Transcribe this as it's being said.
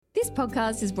This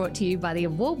podcast is brought to you by the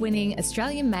award-winning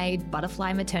Australian-made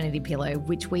Butterfly Maternity Pillow,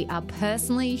 which we are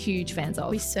personally huge fans of.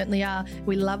 We certainly are.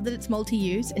 We love that it's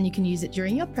multi-use and you can use it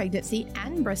during your pregnancy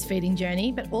and breastfeeding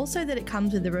journey, but also that it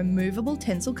comes with a removable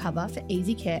tensile cover for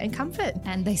easy care and comfort.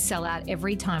 And they sell out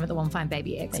every time at the One Fine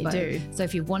Baby Expo. They do. So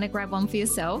if you want to grab one for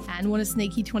yourself And want a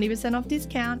sneaky 20% off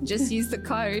discount, just use the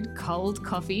code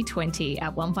COLDCOFFEE20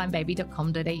 at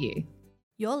onefinebaby.com.au.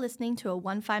 You're listening to a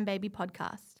One Fine Baby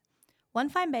podcast. One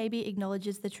Fine Baby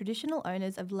acknowledges the traditional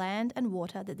owners of land and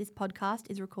water that this podcast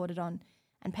is recorded on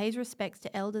and pays respects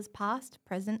to elders past,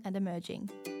 present and emerging.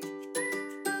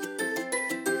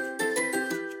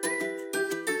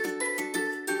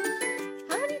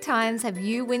 How many times have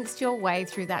you winced your way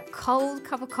through that cold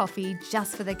cup of coffee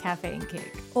just for the caffeine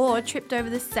kick? Or tripped over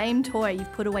the same toy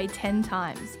you've put away 10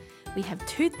 times. We have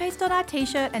toothpaste on our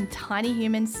t-shirt and tiny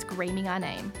humans screaming our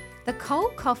name. The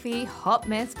Cold Coffee Hot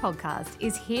Mess podcast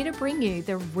is here to bring you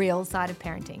the real side of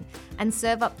parenting and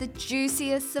serve up the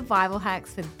juiciest survival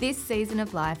hacks for this season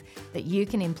of life that you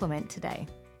can implement today.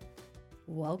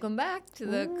 Welcome back to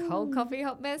the Cold Coffee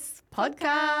Hot Mess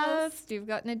podcast. You've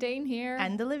got Nadean here.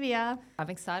 And Olivia.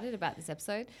 I'm excited about this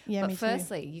episode. Yeah, but me too.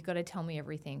 firstly, you got to tell me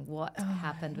everything. What's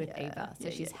happened with Eva? So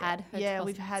she's had her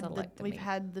we've had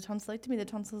the tonsillectomy. The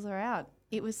tonsils are out.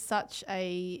 It was such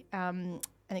an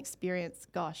experience.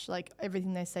 Gosh, like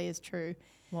everything they say is true.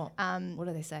 What? What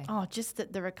do they say? Oh, just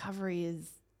that the recovery is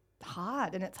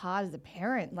hard, and it's hard as a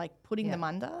parent, like putting them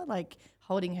under, like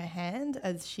holding her hand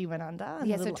as she went under. And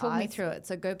yeah, so talk me through it.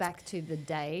 So go back to the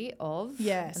day of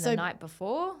and the night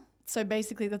before. So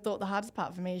basically the hardest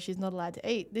part for me is she's not allowed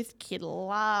to eat. This kid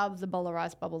loves a bowl of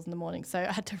rice bubbles in the morning. So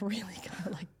I had to really kind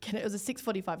of like get it. It was a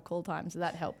 6:45 call time, so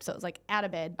that helped. So it was like out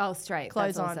of bed. Oh, straight.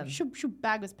 Clothes That's on. awesome. Shoop, shoop,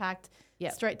 bag was packed.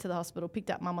 Yep. Straight to the hospital,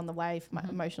 picked up mum on the way for my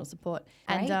emotional support.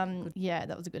 Great. And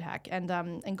that was a good hack. And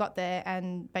got there,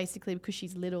 and basically because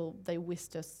she's little, they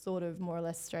whisked us sort of more or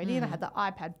less straight in. I had the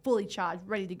iPad fully charged,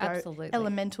 ready to go. Absolutely.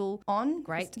 Elemental on.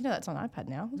 Great. You know that's on iPad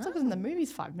now. It's like it was in the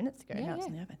movies 5 minutes ago. Now it's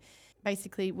on the iPad.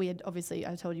 Basically, we had obviously,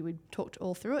 I told you we'd talked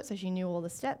all through it, so she knew all the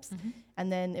steps.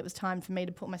 And then it was time for me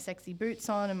to put my sexy boots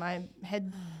on and my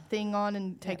head thing on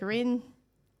and take her in.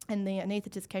 And the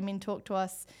anaesthetist came in, talked to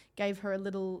us, gave her a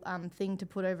little thing to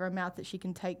put over her mouth that she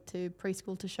can take to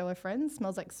preschool to show her friends.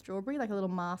 Smells like strawberry, like a little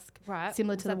mask. Right.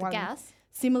 Similar to the one. Gas?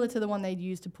 Similar to the one they'd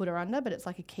use to put her under, but it's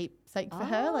like a keepsake for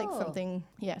her, like something,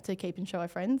 to keep and show her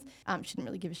friends. She didn't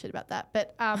really give a shit about that.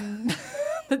 But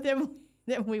but then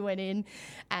we went in,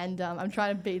 and I'm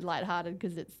trying to be lighthearted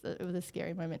because it was a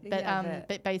scary moment.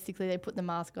 But basically they put the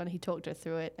mask on. He talked her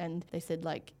through it, and they said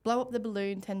like blow up the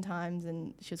balloon 10 times,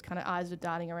 and she was kind of eyes were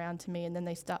darting around to me, and then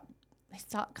they start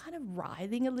kind of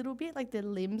writhing a little bit, like their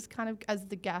limbs kind of as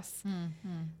the gas.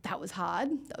 That was hard.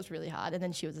 That was really hard. And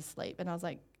then she was asleep, and I was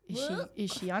like, is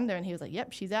she under? And he was like,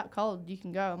 yep, she's out cold. You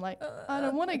can go. I'm like, I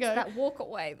don't want to go. That walk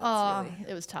away.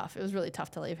 It was tough. It was really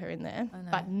tough to leave her in there.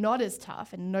 But not as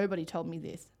tough, and nobody told me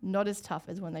this, not as tough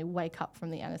as when they wake up from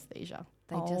the anesthesia.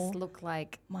 They just look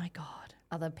like, my God,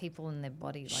 other people in their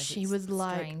body. Like she was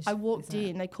like, I walked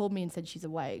in, they called me and said she's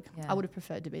awake. Yeah. I would have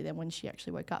preferred to be there when she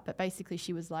actually woke up. But basically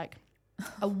she was like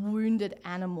a wounded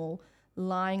animal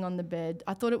lying on the bed.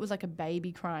 I thought it was like a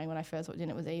baby crying when I first walked in.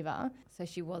 It was Eva. So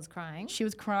she was crying? She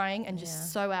was crying and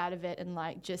just so out of it, and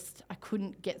like just I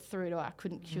couldn't get through to her.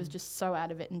 She was just so out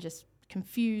of it and just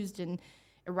confused and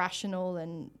irrational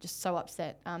and just so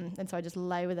upset. And so I just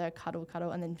lay with her, cuddle,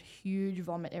 and then huge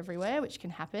vomit everywhere, which can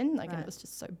happen. And it was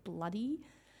just so bloody.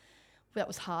 That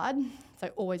was hard. So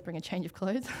always bring a change of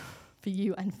clothes for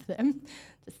you and for them,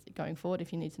 just going forward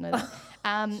if you need to know that.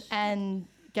 And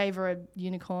gave her a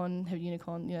unicorn,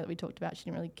 that we talked about. She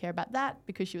didn't really care about that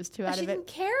because she was too out of it. She didn't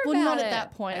care about it? Well, not at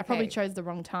that point. Okay. I probably chose the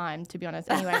wrong time, to be honest.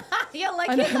 Anyway. You're like,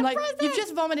 I'm like, you've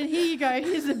just vomited. Here you go.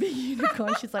 Here's a big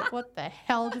unicorn. She's like, what the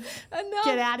hell? Just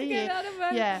get out of here. Out of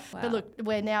it. Yeah. Wow. But look,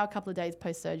 we're now a couple of days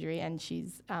post-surgery, and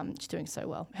she's doing so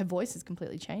well. Her voice has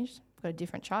completely changed. We've got a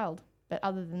different child. But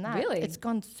other than that, it's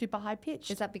gone super high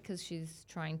pitched. Is that because she's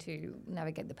trying to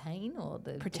navigate the pain or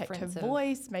the protect her difference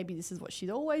voice? Maybe this is what she's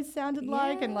always sounded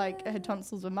like, and like her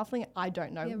tonsils were muffling. I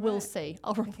don't know. We'll see.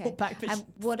 I'll report back. But and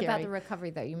what about the recovery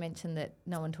though? You mentioned that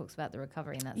no one talks about the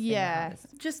recovery, and that's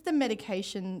just the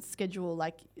medication schedule.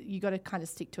 Like you got to kind of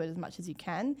stick to it as much as you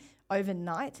can.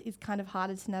 Overnight is kind of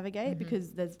harder to navigate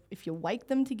because if you wake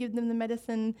them to give them the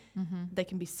medicine, they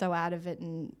can be so out of it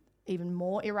and even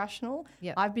more irrational.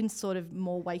 Yep. I've been sort of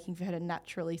more waking for her to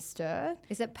naturally stir.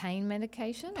 Is it pain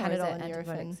medication? Panadol or is and it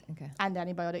Nurofen. Okay. And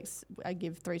antibiotics I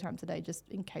give 3 times a day just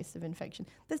in case of infection.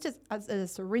 There's just a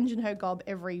syringe in her gob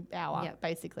every hour,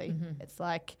 basically. It's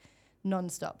like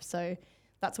non-stop. So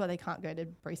That's why they can't go to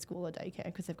preschool or daycare,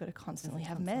 because they've got to constantly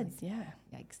have meds. Yeah.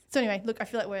 Yikes. So anyway, look, I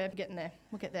feel like we're getting there.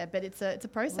 We'll get there, but it's a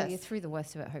process. Well, you're through the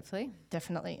worst of it, hopefully.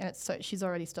 Definitely. And she's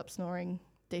already stopped snoring,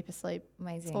 deep asleep.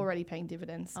 Amazing. It's already paying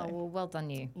dividends. So. Oh, well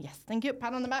done you. Yes. Thank you.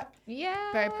 Pat on the back.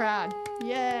 Yeah. Very proud.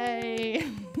 Yay.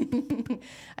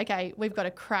 Okay, we've got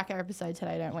a cracker episode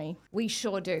today, don't we? We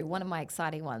sure do. One of my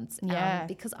exciting ones. Yeah.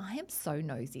 Because I am so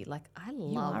nosy. Like,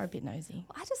 You are a bit nosy.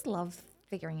 I just love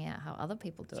figuring out how other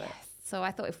people do it. So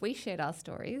I thought if we shared our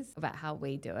stories about how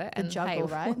we do it, The juggle,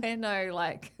 right? We're no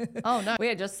Oh, no.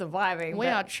 we're just surviving. We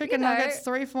are chicken nuggets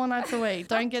 3-4 nights a week.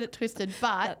 Don't get it twisted.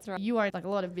 But That's right. you are like a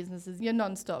lot of businesses. You're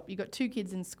non-stop. You've got 2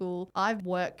 kids in school. I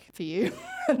work for you.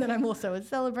 And then I'm also a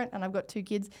celebrant and I've got 2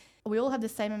 kids. We all have the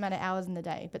same amount of hours in the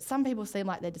day. But some people seem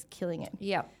like they're just killing it.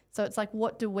 Yeah. So it's like,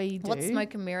 what do we do? What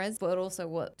smoke and mirrors, but also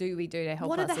what do we do to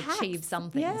help us achieve some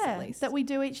things at least? That we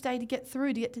do each day to get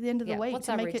through, to get to the end of the week. What's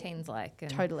to our make routines like?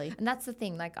 Totally. And that's the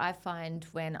thing. Like I find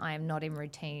when I am not in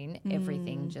routine,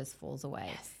 everything just falls away.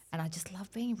 Yes. And I just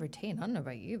love being in routine. I don't know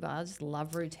about you, but I just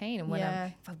love routine. And when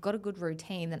if I've got a good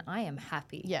routine, then I am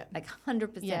happy. Yeah. Like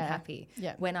 100% happy.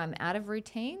 Yeah. When I'm out of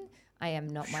routine, I am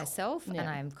not myself and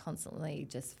I am constantly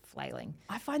just flailing.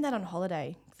 I find that on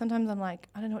holiday. Sometimes I'm like,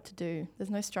 I don't know what to do. There's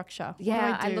no structure.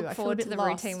 Yeah, I look forward to the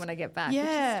routine when I get back.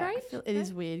 Yeah, which is strange. It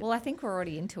is weird. Well, I think we're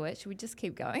already into it. Should we just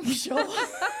keep going? Sure.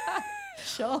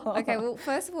 Sure. Okay, well,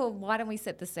 first of all, why don't we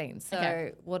set the scene?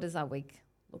 So what does our week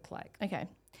look like? Okay.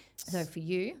 So for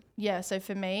you? Yeah, so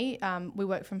for me, we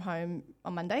work from home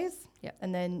on Mondays. Yep.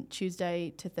 And then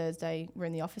Tuesday to Thursday, we're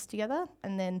in the office together.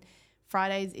 And then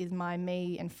Fridays is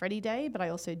me and Freddie day, but I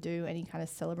also do any kind of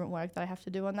celebrant work that I have to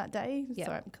do on that day. Yep.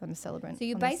 So I'm a celebrant. So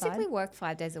you basically work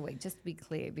 5 days a week, just to be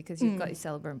clear, because you've got your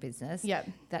celebrant business. Yep.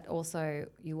 That also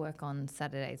you work on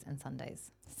Saturdays and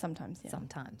Sundays. Sometimes, yeah.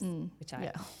 Sometimes, which I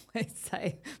always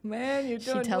say, man, you're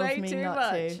doing she tells way me too not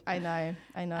much. to. I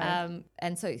know.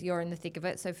 And so you're in the thick of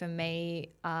it. So for me,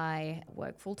 I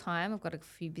work full time. I've got a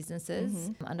few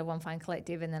businesses under One Fine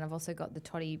Collective, and then I've also got the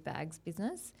Toddy Bags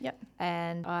business. Yep.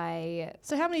 And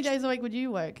So how many days a week would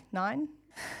you work? 9?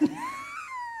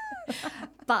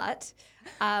 But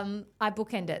I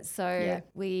bookend it. So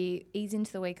we ease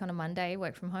into the week on a Monday,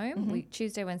 work from home. We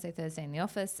Tuesday, Wednesday, Thursday in the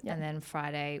office. And then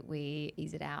Friday we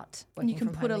ease it out. And you can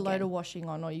put a load of washing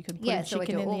on, or you can put a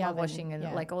chicken in the oven. Washing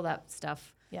and like all that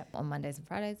stuff on Mondays and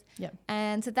Fridays. Yep.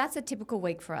 And so that's a typical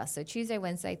week for us. So Tuesday,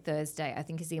 Wednesday, Thursday, I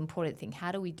think is the important thing.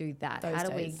 How do we do that? How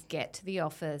do we get to the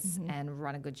office and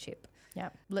run a good ship? Yeah.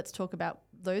 Let's talk about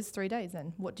those 3 days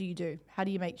then. What do you do? How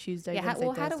do you make Tuesday, Wednesday,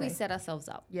 how do Thursday? we set ourselves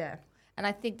up? Yeah. And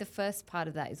I think the first part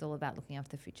of that is all about looking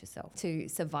after the future self to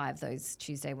survive those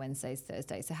Tuesday, Wednesdays,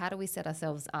 Thursdays. So how do we set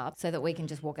ourselves up so that we can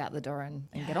just walk out the door and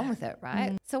get on with it,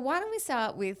 right? So why don't we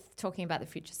start with talking about the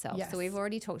future self? Yes. So we've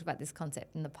already talked about this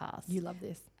concept in the past. You love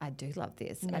this. I do love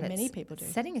this. No, and many people do.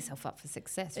 Setting yourself up for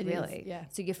success, It really. is, yeah.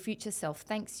 So your future self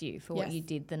thanks you for what you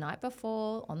did the night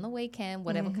before, on the weekend,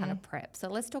 whatever kind of prep. So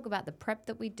let's talk about the prep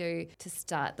that we do to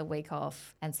start the week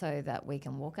off, and so that we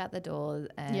can walk out the door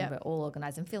and we're all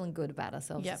organised and feeling good about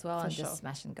ourselves as well, and just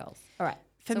smashing goals. All right.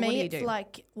 For so me, what do you it's do?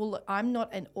 like, well, look, I'm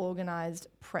not an organised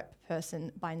prep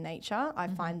person by nature. I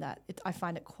find that I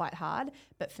find it quite hard.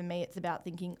 But for me, it's about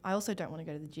thinking, I also don't want to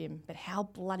go to the gym. But how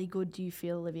bloody good do you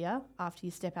feel, Olivia, after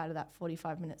you step out of that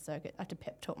 45-minute circuit? I have to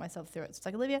pep talk myself through it. So it's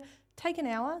like, Olivia, take an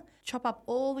hour, chop up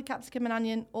all the capsicum and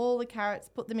onion, all the carrots,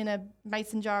 put them in a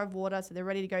mason jar of water so they're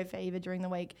ready to go for Eva during the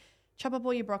week. Chop up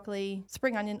all your broccoli,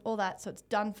 spring onion, all that, so it's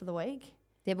done for the week.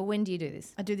 Yeah, but when do you do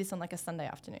this? I do this on like a Sunday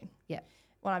afternoon. Yeah.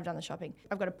 When I've done the shopping,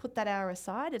 I've got to put that hour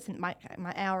aside. It's my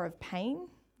hour of pain.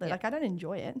 Like I don't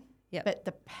enjoy it, but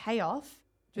the payoff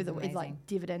through is like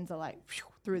dividends are like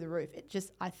through the roof.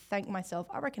 I thank myself.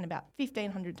 I reckon about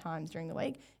 1,500 times during the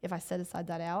week if I set aside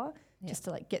that hour just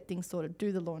to like get things sorted,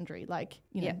 do the laundry, like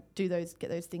get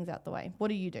those things out the way. What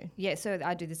do you do? Yeah, so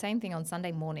I do the same thing on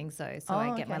Sunday mornings though. So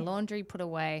I get my laundry put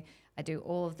away. I do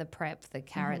all of the prep, the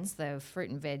carrots, the fruit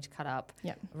and veg cut up,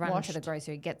 run to the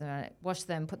grocery, get them, wash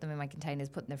them, put them in my containers,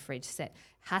 put in the fridge, set.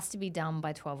 Has to be done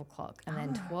by 12 o'clock. And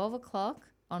then 12 o'clock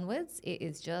onwards, it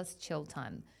is just chill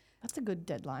time. That's a good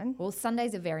deadline. Well,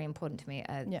 Sundays are very important to me.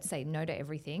 I say no to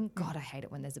everything. God, I hate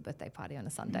it when there's a birthday party on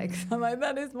a Sunday because I'm like,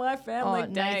 that is my family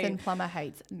day. Nathan Plummer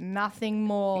hates nothing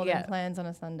more than plans on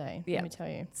a Sunday, let me tell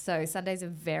you. So Sundays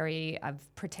are I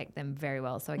protect them very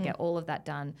well. So I get all of that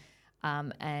done.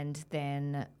 And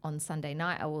then on Sunday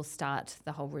night, I will start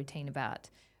the whole routine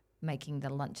about making the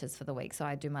lunches for the week. So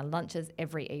I do my lunches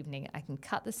every evening. I can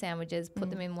cut the sandwiches, put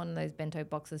them in one of those bento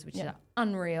boxes, which is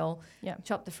unreal. Yeah.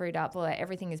 Chop the fruit up.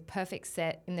 Everything is perfect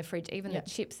set in the fridge. Even the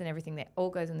chips and everything, that all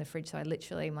goes in the fridge. So I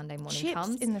literally Monday morning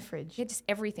comes. Chips in the fridge? Yeah, just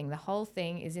everything. The whole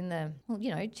thing is in the,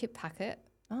 chip packet.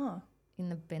 Oh. In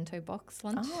the bento box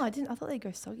lunch. Oh, I thought they'd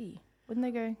go soggy. Wouldn't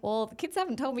they go? Well, the kids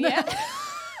haven't told me yet.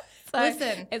 So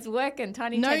listen, it's working.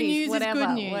 Tiny no teddies, news whatever, is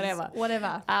good news.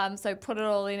 whatever. So put it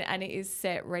all in, and it is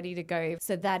set, ready to go.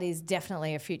 So that is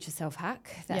definitely a future self hack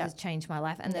that has changed my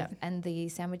life. And the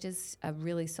sandwiches are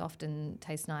really soft and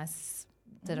taste nice.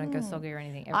 They don't go soggy or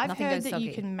anything. I've heard that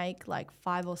you can make like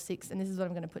 5 or 6, and this is what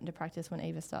I'm going to put into practice when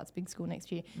Eva starts big school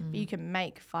next year. But you can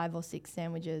make 5 or 6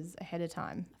 sandwiches ahead of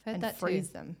time and freeze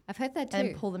them. I've heard that too.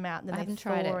 And pull them out, and then they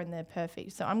thaw and they're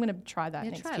perfect. So I'm going to try that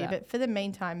next year. But for the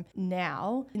meantime,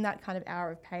 now, in that kind of hour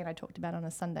of pain I talked about on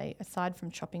a Sunday, aside from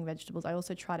chopping vegetables, I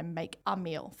also try to make a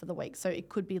meal for the week. So it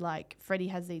could be like Freddie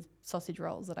has these sausage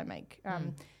rolls that I make.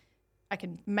 I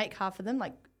can make half of them,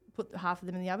 like put half of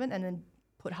them in the oven, and then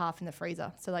put half in the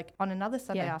freezer. So like on another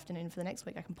Sunday afternoon for the next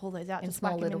week, I can pull those out, just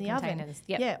whack them in the oven.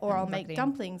 Or I'll make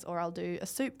dumplings, or I'll do a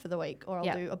soup for the week, or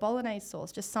I'll do a bolognese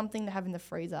sauce, just something to have in the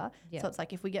freezer. So it's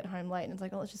like if we get home late and it's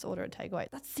like, oh, let's just order a takeaway.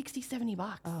 That's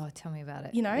 $60-$70. Oh, tell me about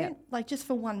it. You know, like just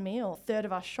for one meal, a third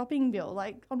of our shopping bill,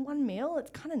 like on one meal, it's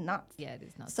kind of nuts. Yeah, it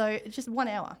is nuts. So it's just 1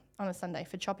 hour on a Sunday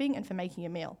for chopping and for making a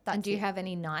meal. And do you have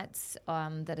any nights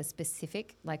that are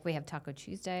specific? Like we have Taco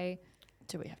Tuesday.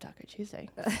 Do we have Taco Tuesday?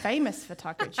 Famous for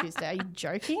Taco Tuesday. Are you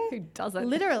joking? Who doesn't?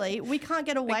 Literally, we can't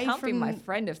get away can't from... be my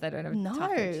friend if they don't have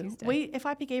Taco Tuesday. If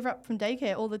I pick Eva up from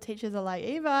daycare, all the teachers are like,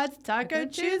 Eva, it's Taco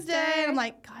Tuesday. And I'm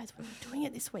like, guys, we're doing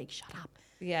it this week. Shut up.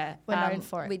 Yeah. We're known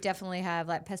for it. We definitely have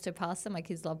like pesto pasta. My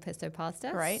kids love pesto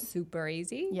pasta. Right. Super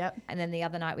easy. Yep. And then the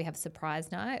other night we have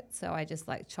surprise night. So I just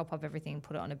like chop up everything,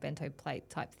 put it on a bento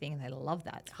plate type thing. And they love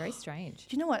that. It's very strange.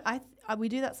 Do you know what? We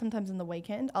do that sometimes on the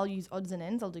weekend. I'll use odds and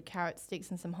ends. I'll do carrot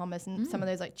sticks and some hummus and some of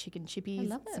those like chicken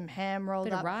chippies, some ham rolled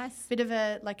bit up. Of rice. Bit of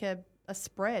a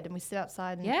spread, and we sit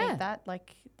outside and eat that.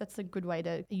 Like that's a good way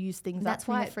to use things up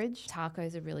from the fridge.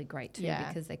 Tacos are really great too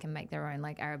because they can make their own.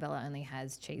 Like Arabella only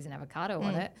has cheese and avocado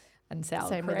on it. And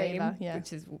sour cream,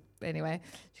 which is, anyway,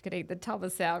 she could eat the tub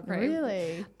of sour cream.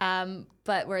 Really?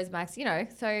 But whereas Max,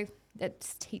 so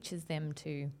it teaches them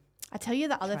to. I tell you,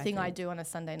 the other thing I do on a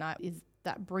Sunday night is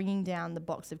that bringing down the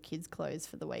box of kids' clothes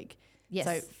for the week. Yes.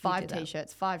 So 5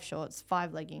 T-shirts, 5 shorts,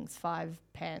 5 leggings, 5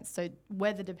 pants. So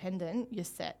weather dependent, you're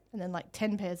set. And then like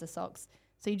 10 pairs of socks.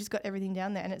 So you just got everything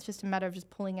down there. And it's just a matter of just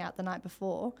pulling out the night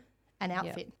before an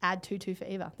outfit. Yep. Add tutu for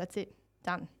Eva. That's it.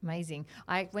 Done. Amazing.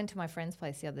 I went to my friend's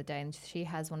place the other day and she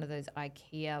has one of those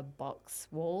IKEA box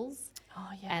walls. Oh,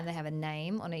 yeah. And they have a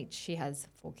name on each. She has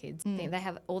 4 kids. They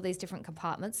have all these different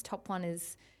compartments. Top one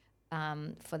is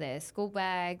for their school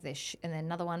bag, and then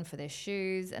another one for their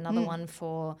shoes, another one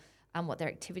for what their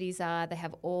activities are. They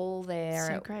have all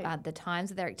their the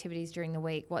times of their activities during the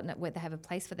week. Where they have a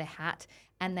place for their hat,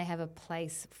 and they have a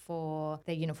place for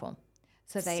their uniform.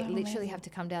 So they literally have to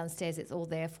come downstairs. It's all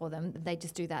there for them. They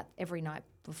just do that every night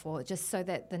before, just so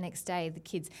that the next day the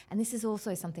kids, and this is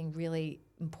also something really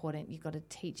important, you've got to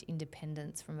teach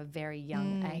independence from a very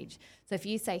young age. So if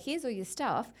you say, here's all your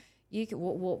stuff,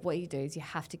 what you do is you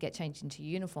have to get changed into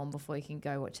uniform before you can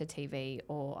go watch a TV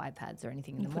or iPads or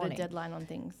anything in the morning. Put a deadline on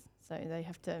things. So they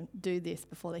have to do this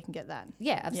before they can get that.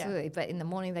 Yeah, absolutely. Yeah. But in the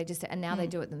morning they just, and now they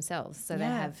do it themselves. So they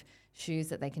have shoes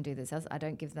that they can do themselves. I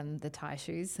don't give them the tie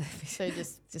shoes. So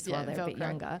just while they're Velcro. A bit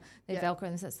younger. They Velcro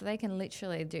themselves. So they can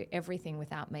literally do everything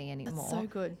without me anymore. That's so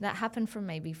good. That happened from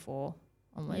maybe 4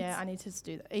 onwards. Yeah, I need to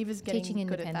do that. Eva's getting Teaching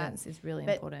good at that. Independence is really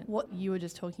important. What you were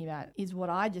just talking about is what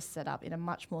I just set up in a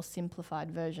much more simplified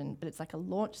version, but it's like a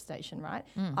launch station, right?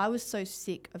 I was so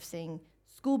sick of seeing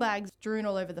school bags strewn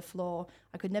all over the floor.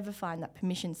 I could never find that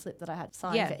permission slip that I had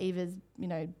signed for Eva's,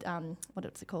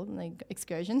 what's it called? The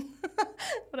excursion.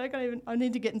 But I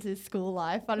need to get into school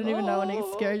life. I don't even know an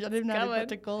excursion. I don't even know what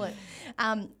to call it.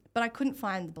 But I couldn't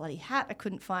find the bloody hat. I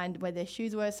couldn't find where their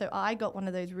shoes were. So I got one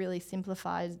of those really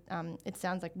simplified, it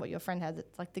sounds like what your friend has.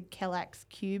 It's like the Kellax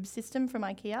cube system from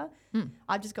IKEA.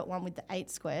 I just got one with the 8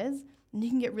 squares. And you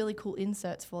can get really cool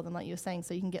inserts for them, like you were saying.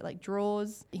 So you can get like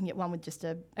drawers. You can get one with just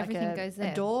a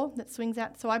door that swings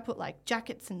out. So I put like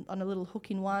jackets on a little hook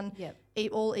in one. Yep.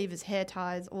 All Eva's hair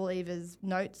ties, all Eva's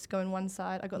notes go in one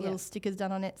side. I got little stickers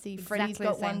done on Etsy. Freddie's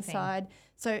got one side.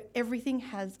 So everything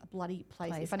has a bloody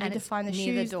place. If I need to find the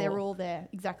shoes, they're all there.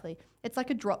 Exactly. It's like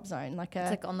a drop zone. It's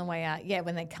like on the way out. Yeah,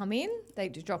 when they come in, they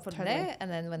just drop it there. And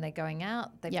then when they're going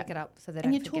out, they pick it up so they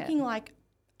don't forget. And you're talking like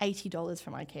 $80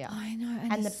 from IKEA. I know.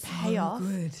 And the it's payoff so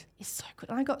good. is so good.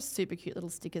 And I got super cute little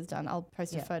stickers done. I'll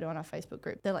post a photo on our Facebook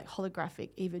group. They're like holographic,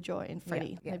 Eva, Joy and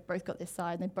Freddie. Yeah. They've both got their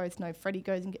side and they both know Freddie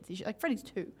goes and gets his shoes. Like Freddie's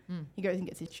 2. He goes and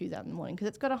gets his shoes out in the morning because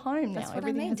it's got a home That's now. what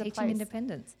Everything I mean, has a teaching place.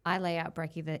 independence. I lay out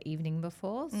brekkie the evening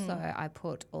before, so I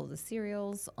put all the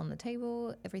cereals on the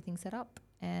table, everything set up,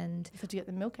 and So to get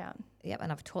the milk out.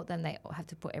 and I've taught them they have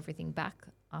to put everything back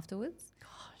afterwards. Gosh.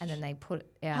 And then they put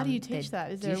How do you teach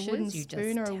that? Is there a wooden you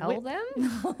spoon just or a tell whip?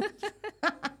 them.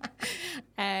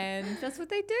 And that's what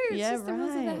they do. It's just the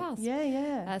rules of the house.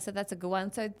 Yeah. So that's a good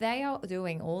one. So they are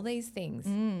doing all these things,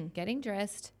 getting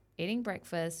dressed, eating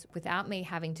breakfast without me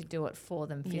having to do it for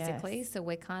them physically. Yes. So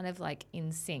we're kind of like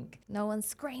in sync. No one's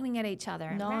screaming at each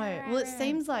other. No. Well, it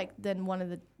seems like then one of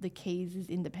the keys is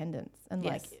independence. And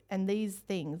Yes. and these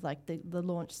things like the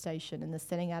launch station and the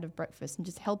setting out of breakfast and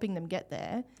just helping them get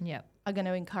there Yep. are going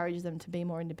to encourage them to be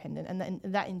more independent. And then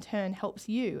that in turn helps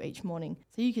you each morning.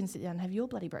 So you can sit down and have your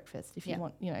bloody breakfast if you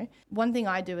want, One thing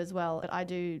I do as well, I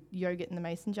do yogurt in the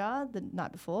mason jar the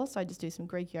night before. So I just do some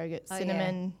Greek yogurt,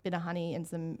 cinnamon, bit of honey and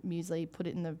some muesli, put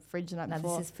it in the fridge the night Now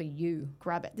before. this is for you.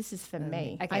 Grab it. This is for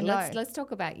me. Okay, I know. let's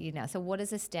talk about you now. So what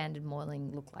does a standard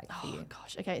morning look like for you?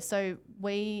 Gosh. Okay. So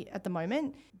we, at the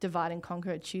moment, divide and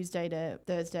conquer Tuesday to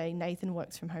Thursday. Nathan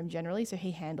works from home generally, so he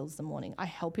handles the morning. I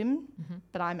help him,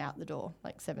 but I'm out the door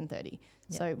like 7:30.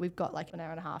 So we've got like an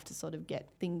hour and a half to sort of get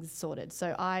things sorted.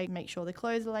 So I make sure the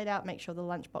clothes are laid out, make sure the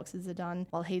lunch boxes are done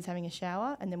while he's having a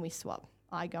shower, and then we swap.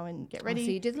 I go and get ready.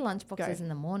 So you do the lunch boxes in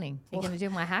the morning. You're going to do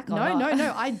my hack or No, not?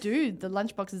 no. I do the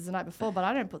lunch boxes the night before, but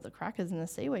I don't put the crackers and the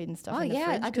seaweed and stuff in the fridge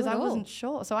I do because it I all. wasn't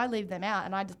sure. So I leave them out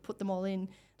and I just put them all in,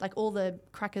 like all the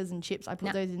crackers and chips. I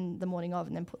put those in the morning of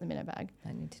and then put them in a bag.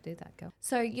 I need to do that, girl.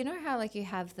 So you know how like you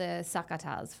have the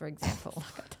sakatas, for example?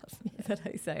 Is that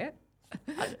how you say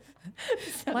it?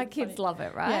 My kids love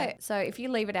it, right? Yeah. So if you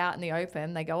leave it out in the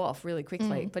open, they go off really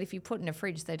quickly. But if you put in a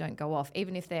fridge, they don't go off.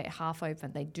 Even if they're half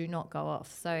open, they do not go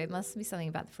off. So it must be something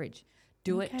about the fridge.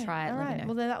 Do it, try it, All let me right. know.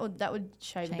 Well, then that would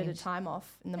shave a bit of time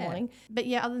off in the morning. But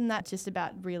yeah, other than that, just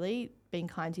about really being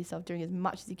kind to yourself, doing as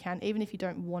much as you can, even if you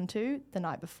don't want to, the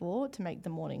night before to make the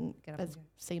morning as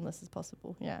seamless as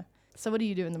possible. Yeah. So what do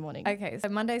you do in the morning? Okay, so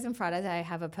Mondays and Fridays I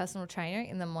have a personal trainer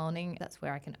in the morning. That's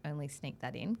where I can only sneak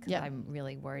that in because I'm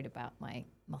really worried about my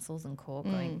muscles and core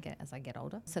as I get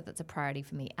older. So that's a priority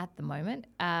for me at the moment.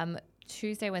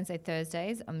 Tuesday, Wednesday,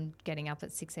 Thursdays, I'm getting up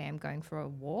at 6 a.m. going for a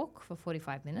walk for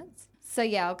 45 minutes. So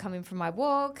yeah, I'll come in from my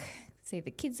walk, see if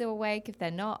the kids are awake. If they're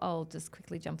not, I'll just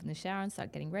quickly jump in the shower and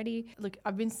start getting ready. Look,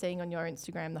 I've been seeing on your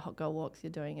Instagram the hot girl walks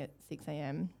you're doing at 6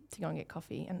 a.m. to go and get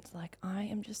coffee. And it's like, I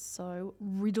am just so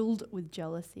riddled with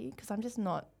jealousy because I'm just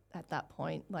not at that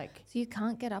point. Like, So you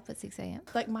can't get up at 6 a.m.?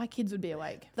 like my kids would be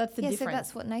awake. That's the Yeah, difference. so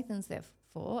that's what Nathan's there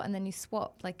for. And then you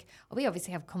swap. Like, we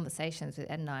obviously have conversations with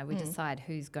Ed and I. We decide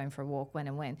who's going for a walk, when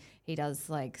and when. He does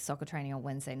like soccer training on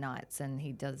Wednesday nights and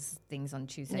he does things on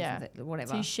Tuesdays, whatever.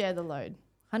 So you share the load.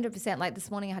 100%. Like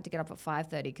this morning I had to get up at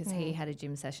 5:30 because he had a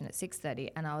gym session at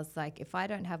 6:30 and I was like, if I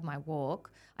don't have my walk,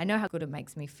 I know how good it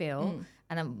makes me feel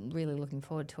and I'm really looking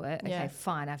forward to it. Okay,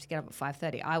 fine, I have to get up at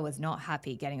 5:30. I was not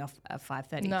happy getting off at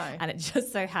 5:30. No. And it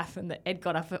just so happened that Ed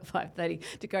got up at 5:30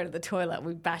 to go to the toilet.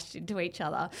 We bashed into each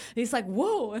other. He's like,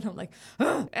 whoa. And I'm like,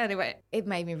 oh. Anyway, it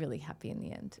made me really happy in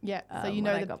the end. Yeah. So you when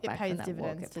know I that got it back pays from that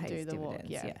dividends walk, to it do pays the walk.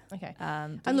 dividends, Yeah. Okay.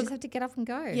 And And you look, just have to get up and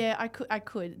go. Yeah, I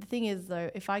could. The thing is though,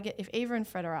 if Eva and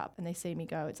Fred are up and they see me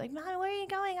go, it's like, Mum, where are you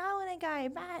going? I want to go.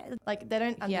 Bye. Like they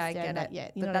don't understand I get that it.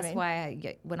 yet. You But know that's what I mean?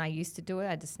 why when I used to do it, I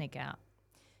had to sneak out.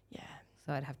 Yeah.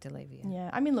 So I'd have to leave you. Yeah.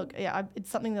 I mean, look, it's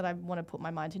something that I want to put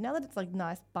my mind to. Now that it's like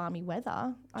nice, balmy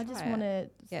weather, I just want to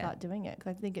start doing it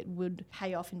because I think it would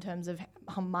pay off in terms of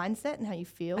mindset and how you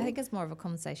feel. I think it's more of a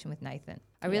conversation with Nathan.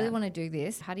 I really want to do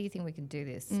this. How do you think we can do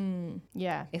this?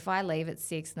 Yeah. If I leave at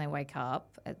 6 and they wake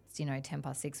up at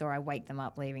 10:06, or I wake them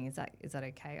up leaving, is that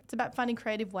okay? It's about finding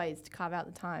creative ways to carve out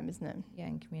the time, isn't it? Yeah,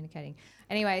 and communicating.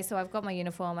 Anyway, so I've got my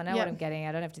uniform. I know what I'm getting.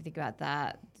 I don't have to think about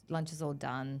that. Lunch is all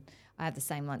done. I have the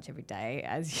same lunch every day,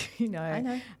 as you know. I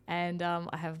know. And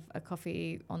I have a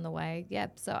coffee on the way.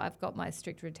 Yep. So I've got my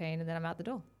strict routine and then I'm out the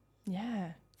door.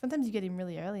 Yeah. Sometimes you get in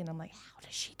really early and I'm like, how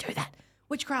does she do that?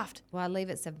 Witchcraft. Well, I leave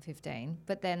at 7:15,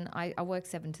 but then I work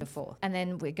 7 to 4. And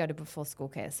then we go to before school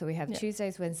care. So we have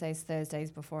Tuesdays, Wednesdays,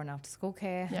 Thursdays before and after school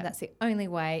care. Yeah. And that's the only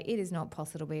way. It is not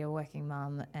possible to be a working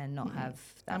mum and not have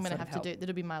that I'm going to sort of have help. to do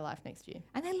that'll be my life next year.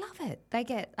 And they love it. They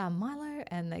get Milo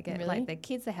and they get like their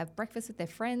kids. They have breakfast with their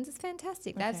friends. It's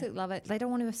fantastic. They absolutely love it. They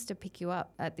don't want us to pick you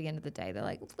up at the end of the day. They're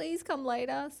like, please come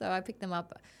later. So I pick them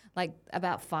up like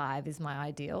about 5 is my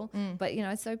ideal. But,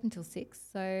 it's open till 6.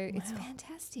 So it's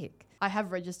fantastic. I have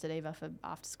have registered Eva for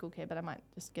after school care, but I might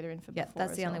just get her in for before.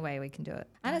 That's the only way we can do it.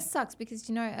 And it sucks because,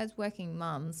 as working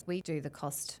mums, we do the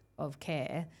cost of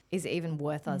care. Is it even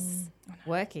worth us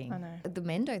working? I know. The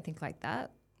men don't think like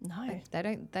that. No. Like,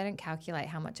 they don't calculate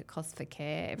how much it costs for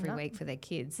care every week for their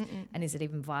kids, and is it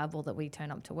even viable that we turn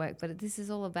up to work? But this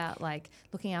is all about like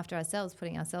looking after ourselves,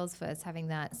 putting ourselves first, having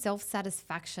that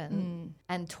self-satisfaction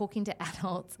and talking to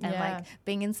adults and like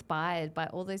being inspired by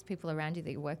all those people around you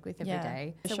that you work with every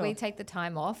day. So we take the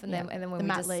time off, and then when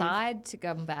we decide to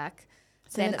come back,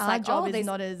 so then it's like,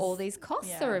 all these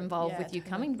costs are involved with you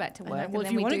coming back to work. Well,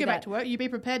 if you want to go back to work, you be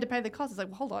prepared to pay the costs. It's like,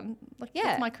 well, hold on,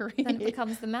 that's my career. Then it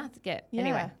becomes the math.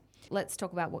 Anyway, let's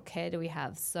talk about what care do we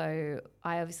have. So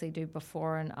I obviously do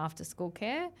before and after school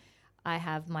care. I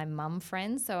have my mum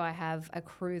friends, so I have a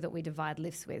crew that we divide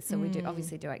lifts with. So we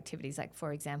do activities. Like,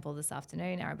 for example, this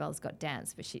afternoon, Arabella's got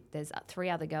dance, but there's 3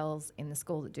 other girls in the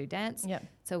school that do dance. Yep.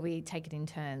 So we take it in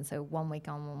turns. So 1 week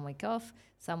on, 1 week off.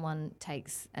 Someone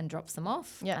takes and drops them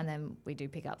off, and then we do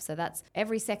pick up. So that's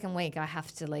every second week I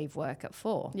have to leave work at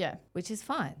 4, which is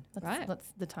fine, right? That's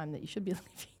the time that you should be leaving.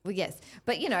 Well, yes.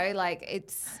 But,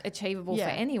 it's achievable for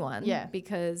anyone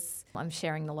because I'm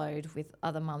sharing the load with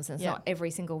other mums, and it's not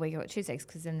every single week or Tuesdays,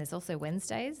 because then there's also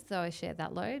Wednesdays, so I share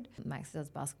that load. Max does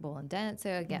basketball and dance,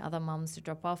 so I get other mums to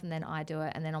drop off, and then I do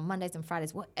it. And then on Mondays and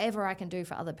Fridays, whatever I can do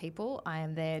for other people, I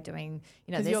am there doing,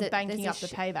 because you're banking up the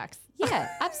paybacks. Yeah,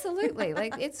 absolutely.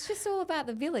 Like, it's just all about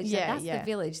the village. That's the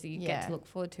village that you get to look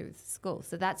forward to with school.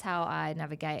 So that's how I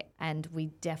navigate. And we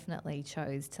definitely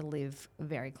chose to live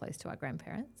very close to our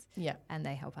grandparents. Yeah. And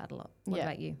they help out a lot. What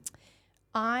about you?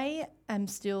 I am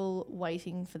still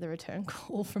waiting for the return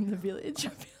call from the village. I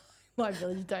feel like my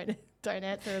village don't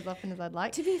answer as often as I'd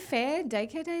like. To be fair,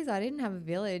 daycare days, I didn't have a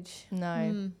village.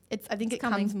 No. I think it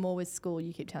comes more with school,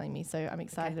 you keep telling me, so I'm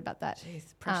excited about that.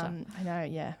 Jeez, pressure. I know,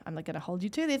 yeah. I'm not going to hold you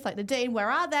to this. Like, Nadean, where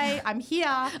are they? I'm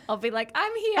here. I'll be like,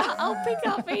 I'm here. I'll pick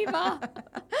up Eva.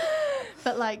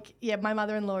 But my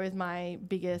mother-in-law is my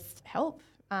biggest help,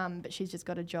 but she's just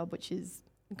got a job which is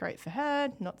great for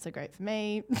her, not so great for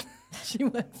me. She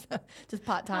works just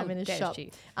part-time in a shop.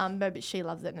 But she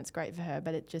loves it and it's great for her,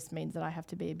 but it just means that I have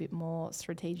to be a bit more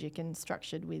strategic and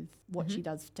structured with what she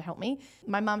does to help me.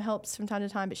 My mum helps from time to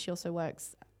time, but she also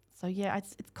works. So,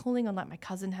 it's calling on, my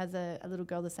cousin has a little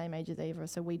girl the same age as Eva,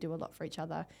 so we do a lot for each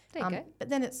other. There you go. But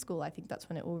then at school, I think that's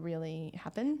when it will really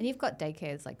happen. And you've got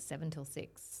daycares 7 till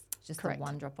 6, just the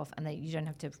one drop-off, and you don't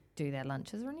have to do their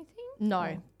lunches or anything?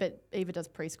 No, but Eva does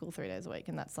preschool 3 days a week,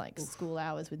 and that's school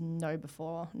hours with no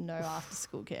before, no after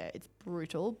school care. It's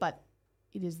brutal, but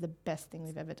it is the best thing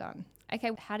we've ever done. Okay,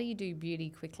 how do you do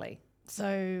beauty quickly?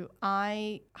 So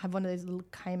I have one of those little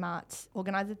Kmart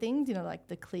organizer things,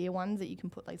 the clear ones that you can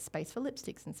put space for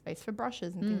lipsticks and space for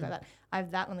brushes and things like that. I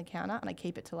have that on the counter and I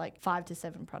keep it to 5 to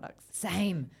 7 products.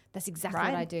 Same. That's exactly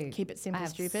what I do. Keep it simple,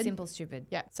 stupid. Simple, stupid.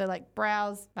 Yeah. So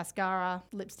brows, mascara,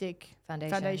 lipstick,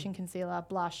 foundation, concealer,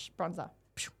 blush, bronzer.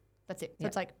 That's it. So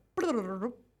it's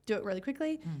do it really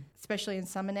quickly, especially in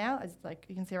summer now. As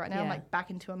you can see right now, I'm back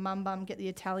into a mum bum, get the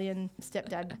Italian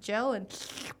stepdad gel and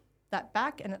that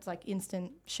back, and it's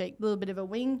instant chic, little bit of a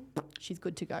wing, she's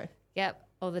good to go. Yep,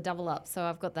 or the double up. So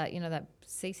I've got that, that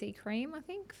CC cream, I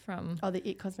think, from... Oh, the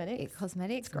It Cosmetics. It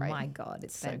Cosmetics. It's great. My God,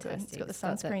 it's fantastic. Good. It's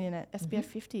got the sunscreen in it, SPF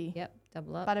 50. Yep,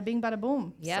 double up. Bada bing, bada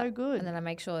boom. Yep. So good. And then I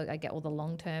make sure I get all the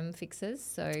long-term fixes.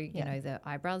 So, the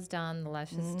eyebrows done, the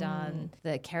lashes done,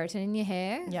 the keratin in your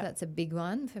hair. Yep. That's a big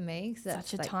one for me.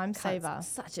 Such a time saver.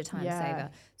 Such a time saver.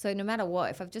 So no matter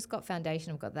what, if I've just got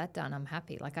foundation, I've got that done, I'm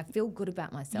happy. I feel good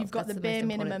about myself. You've got the bare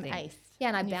minimum ace. Yeah,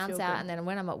 and I bounce out, and then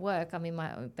when I'm at work, I'm in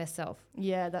my best self.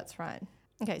 Yeah, that's right.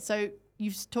 Okay, so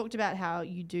you've talked about how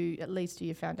you do at least do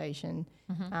your foundation,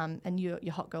 and your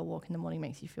hot girl walk in the morning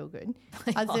makes you feel good.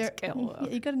 Hot girl walk. Yeah,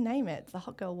 you got to name it. It's the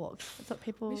hot girl walk. That's what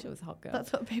people. I wish it was hot girl.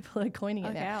 That's what people are coining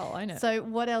it now. Okay, I know. So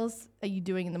what else are you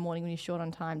doing in the morning when you're short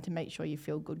on time to make sure you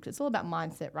feel good? Because it's all about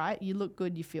mindset, right? You look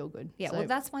good, you feel good. Yeah, well,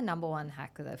 that's my number one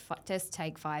hack. Just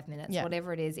take 5 minutes,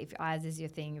 whatever it is. If eyes is your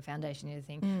thing, foundation is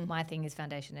your thing. My thing is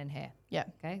foundation and hair. Yeah.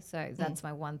 Okay, so that's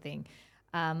my one thing.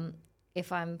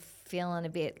 If I'm feeling a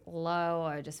bit low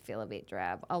or just feel a bit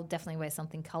drab, I'll definitely wear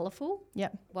something colourful.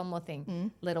 Yep. One more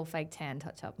thing, little fake tan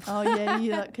touch-up. Oh,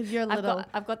 yeah, because you're a little...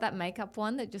 I've got that makeup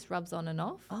one that just rubs on and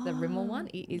off, the Rimmel one.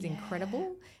 It is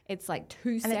incredible. It's 2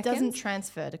 seconds. And it doesn't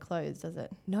transfer to clothes, does it?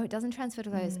 No, it doesn't transfer to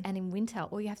clothes. And in winter,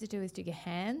 all you have to do is do your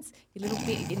hands, your little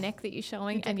bit of your neck that you're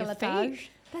showing, and your feet.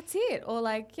 That's it. Or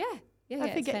I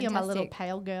forget you're my little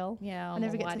pale girl. Yeah, I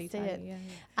never get to see it.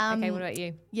 Yeah. Okay, what about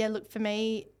you? Yeah, look, for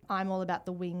me... I'm all about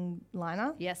the wing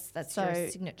liner. Yes, that's So your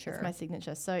signature. It's my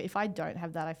signature. So if I don't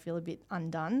have that, I feel a bit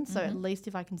undone. So at least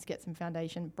if I can just get some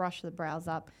foundation, brush the brows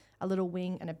up, a little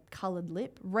wing and a coloured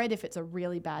lip. Red if it's a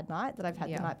really bad night that I've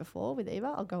had the night before with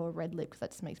Eva. I'll go a red lip because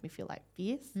that just makes me feel like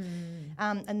fierce.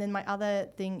 And then my other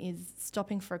thing is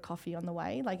stopping for a coffee on the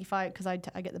way. Like because I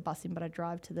get the bus in, but I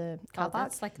drive to the car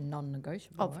park. That's like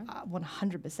non-negotiable, right?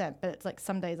 100%. But it's like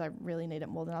some days I really need it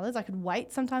more than others. I could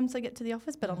wait sometimes to get to the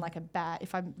office, but on like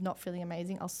if I'm not feeling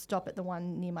amazing, I'll stop at the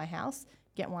one near my house,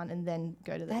 get one, and then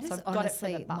go to That is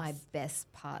honestly my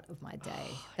best part of my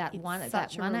day. That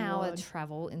 1 hour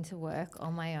travel into work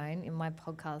on my own in my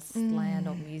podcast land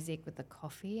or music with the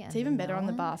coffee. It's even better on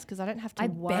the bus because I don't have to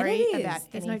worry about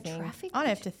There's anything. no traffic. I don't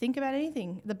have to think about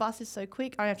anything. The bus is so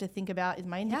quick. I don't have to think about, is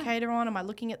my indicator on? Am I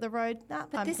looking at the road? Nah,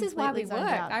 but I'm this is why we completely work.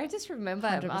 zoned out. I just remember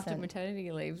 100%. after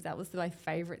maternity leave, that was my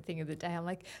favourite thing of the day. I'm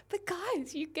like, but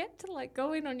guys, you get to like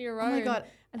go in on your own. Oh my God.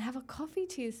 And have a coffee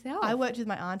to yourself. I worked with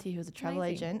my auntie who was a travel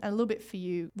agent, and a little bit for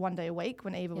you 1 day a week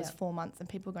when Eva was 4 months, and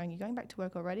people were going, you're going back to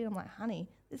work already? And I'm like, honey,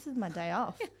 this is my day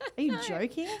off. Are you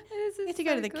joking? You have to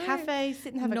go to the cafe,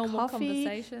 sit and have a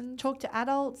coffee, talk to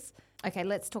adults. Okay,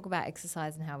 let's talk about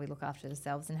exercise and how we look after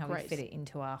ourselves and how we fit it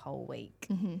into our whole week.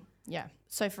 Yeah.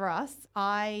 So for us,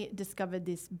 I discovered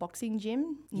this boxing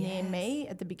gym near me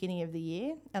at the beginning of the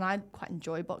year, and I quite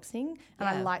enjoy boxing, and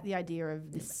I like the idea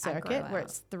of this circuit where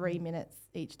it's 3 minutes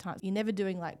each time. You're never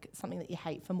doing like something that you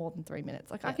hate for more than 3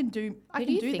 minutes. Like I can do that. Who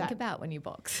do you think about when you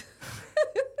box?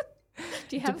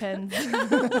 Do you have Depends.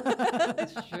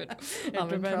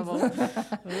 I'm in trouble.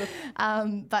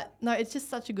 But no, it's just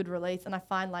such a good release, and I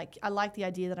find I like the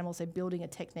idea that I'm also building a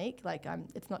technique. Like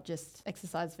it's not just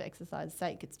exercise for exercise's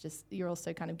sake. It's just you're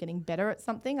also kind of getting better at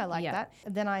something. I like that.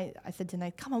 And then I said to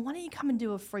Nate, come on, why don't you come and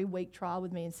do a free week trial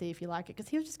with me and see if you like it? Because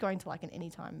he was just going to like an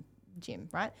anytime gym,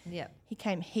 right? Yeah. He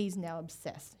came. He's now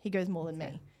obsessed. He goes more than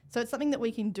me. So it's something that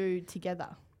we can do together.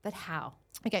 But how?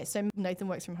 Okay, so Nathan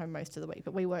works from home most of the week,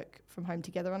 but we work from home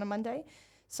together on a Monday.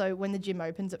 So when the gym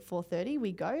opens at 4:30,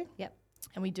 we go. Yep.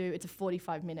 And it's a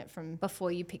 45-minute from...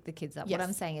 Before you pick the kids up. Yes, what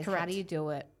I'm saying is, how do you do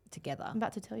it together? I'm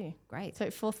about to tell you. Great. So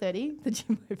at 4:30, the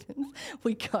gym opens.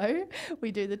 We go.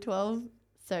 We do the 12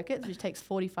 circuits, which takes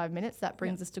 45 minutes. That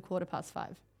brings us to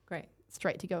 5:15. Great.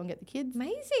 Straight to go and get the kids.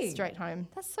 Amazing. Straight home.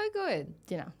 That's so good.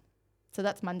 Dinner. So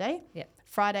that's Monday. Yeah.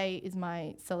 Friday is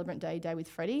my celebrant day with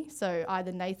Freddie. So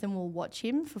either Nathan will watch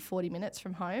him for 40 minutes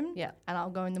from home and I'll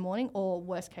go in the morning, or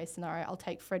worst case scenario, I'll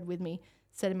take Fred with me,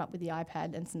 set him up with the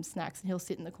iPad and some snacks, and he'll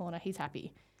sit in the corner. He's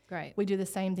happy. Great. We do the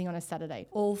same thing on a Saturday.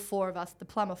 All four of us, the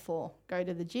plumber four, go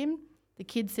to the gym. The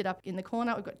kids sit up in the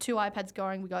corner. We've got 2 iPads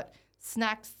going. We've got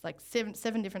snacks, like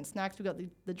seven different snacks. We've got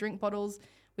the drink bottles.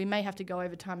 We may have to go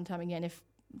over time and time again if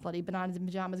bloody bananas in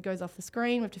pajamas goes off the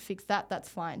screen. We have to fix that. That's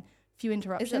fine. Few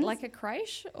interruptions. Is it like a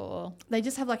creche or? They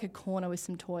just have like a corner with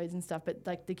some toys and stuff, but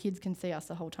like the kids can see us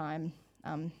the whole time.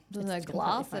 There's no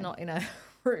glass. They're not in a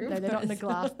room. No, they're not in the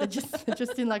glass. They're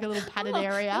just in like a little padded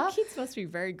area. The kids must be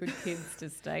very good kids to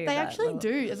stay. They actually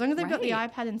do. As long as they've got the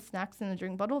iPad and snacks and a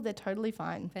drink bottle, they're totally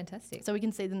fine. Fantastic. So we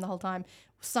can see them the whole time.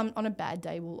 Some on a bad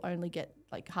day we'll only get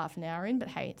like half an hour in, but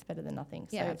hey, it's better than nothing.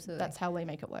 So absolutely. That's how we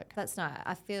make it work. That's nice.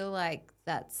 I feel like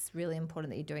that's really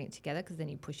important that you're doing it together, because then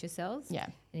you push yourselves. Yeah.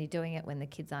 And you're doing it when the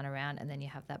kids aren't around, and then you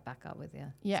have that backup with you.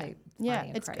 Yeah.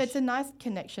 So it's a nice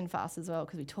connection for us as well,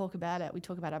 because we talk about it. We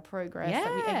talk about our progress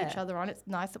that we egg each other on. It's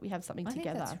nice that we have something together.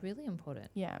 I think that's really important.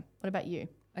 Yeah. What about you?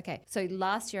 Okay. So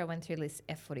last year I went through this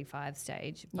F45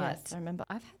 stage, but yes, I remember.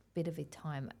 I've had a bit of a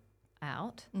time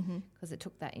out because it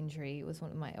took that injury. It was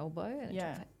one of my elbow, and it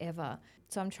took forever.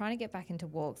 So I'm trying to get back into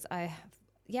walks.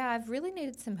 I've really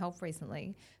needed some help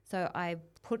recently. So I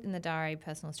put in the diary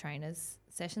personal trainers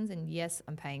sessions, and yes,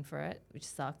 I'm paying for it, which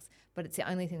sucks, but it's the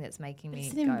only thing that's making me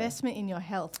It's an investment in your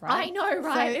health, right? I know,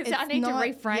 right? So I need to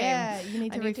reframe. Yeah, you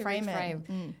need to reframe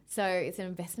it. So it's an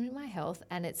investment in my health,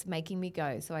 and it's making me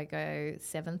go. So I go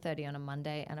 7:30 on a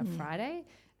Monday and a Friday.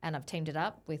 And I've teamed it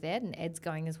up with Ed, and Ed's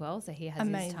going as well. So he has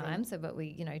his time. So, but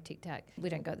we, tic-tac, we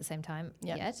don't go at the same time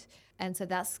yet. And so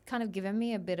that's kind of given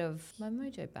me a bit of my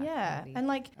mojo back. Yeah. Maybe. And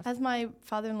like, as my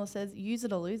father-in-law says, use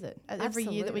it or lose it. Every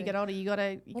year that we get older, you got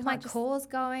to... Well, my core's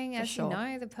going, as you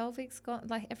know, the pelvic's gone.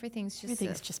 Like, everything's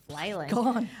just flailing.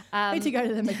 Gone. We need to go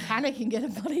to the mechanic and get a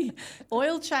bloody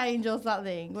oil change or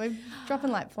something. We're dropping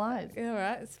like flies. All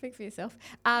right. Speak for yourself.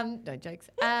 No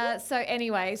jokes. So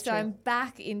anyway, I'm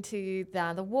back into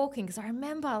the walking, because I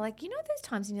remember, like, you know those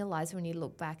times in your lives when you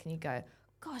look back and you go,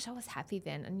 gosh, I was happy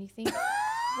then, and you think,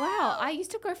 wow, I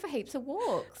used to go for heaps of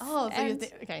walks. Oh, so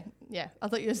okay, yeah. I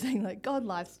thought you were saying like, God,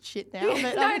 life's shit now.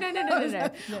 But no.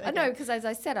 No. I know, because as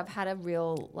I said, I've had a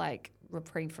real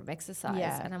reprieve from exercise.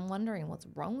 Yeah. And I'm wondering what's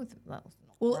wrong with wrong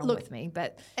look, with me.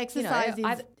 But exercise you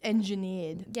know, is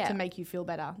engineered Yeah. to make you feel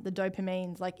better. The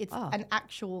dopamines, like it's an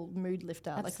actual mood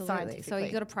lifter, like absolutely. scientifically. So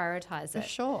you got to prioritize For it.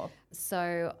 sure.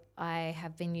 So I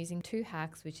have been using 2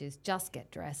 hacks, which is just get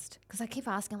dressed. Because I keep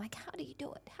asking, I'm like, how do you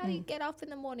do it? How do you get up in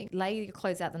the morning? Lay your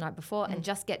clothes out the night before and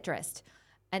just get dressed.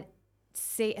 And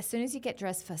see, as soon as you get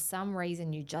dressed, for some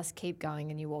reason, you just keep going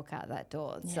and you walk out that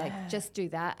door. It's like, just do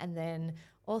that. And then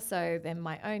also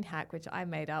my own hack, which I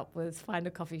made up, was find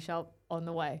a coffee shop on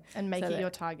the way. And make it your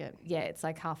target. Yeah, it's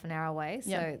like half an hour away. So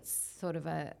Yep. it's sort of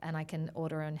and I can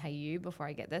order on Hey You before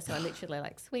I get there. So I literally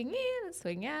like swing in and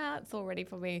swing out. It's all ready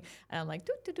for me. And I'm like,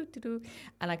 do, do, do, do, do.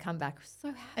 And I come back so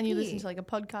happy. And you listen to like a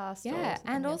podcast. Yeah.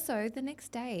 And also the next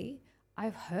day,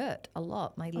 I've hurt a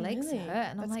lot. My legs really? hurt.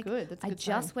 And I'm That's like, good. That's a I good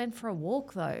just sign. went for a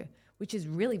walk though, which is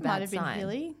really bad Might have sign. been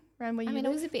hilly around where you I mean,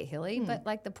 live. it was a bit hilly, but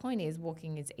like the point is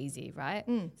walking is easy, right?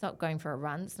 It's not going for a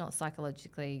run. It's not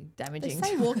psychologically They damaging.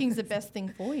 say walking's the best thing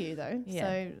for you though. Yeah.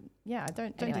 So yeah,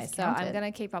 don't Anyway, so discount I'm it.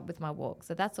 going to keep up with my walk.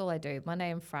 So that's all I do.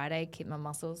 Monday and Friday, keep my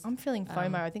muscles. I'm feeling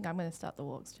FOMO. I think I'm going to start the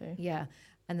walks too. Yeah.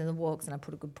 And then the walks, and I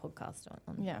put a good podcast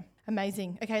on. Yeah.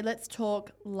 Amazing. Okay, let's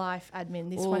talk life admin.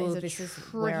 This one is a this is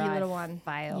tricky where I little one.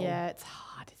 fail. Yeah, it's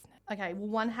hard, isn't it? Okay, well,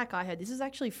 one hack I heard, this is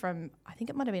actually from, I think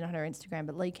it might have been on her Instagram,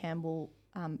 but Lee Campbell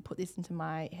put this into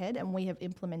my head, and we have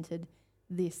implemented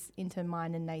this into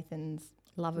mine and Nathan's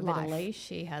Love a life. bit of Lee.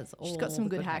 She has all She's got some the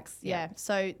good hacks. Yeah.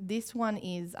 So this one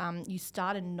is you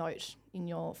start a note in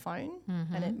your phone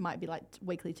and it might be like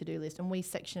weekly to-do list, and we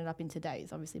section it up into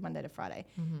days, obviously Monday to Friday.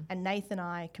 And Nathan and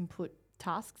I can put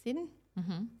tasks in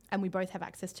and we both have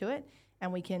access to it,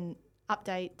 and we can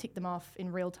update, tick them off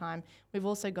in real time. We've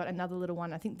also got another little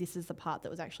one. I think this is the part that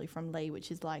was actually from Lee,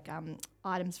 which is like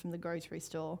items from the grocery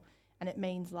store. And it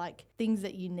means like things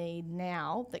that you need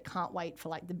now that can't wait for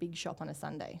like the big shop on a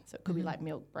Sunday. So it could be like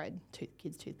milk, bread,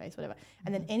 kids' toothpaste, whatever.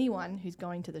 And then anyone who's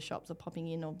going to the shops or popping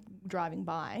in or driving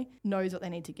by knows what they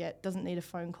need to get, doesn't need a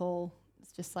phone call.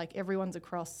 It's just like everyone's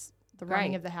across the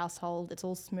running of the household. It's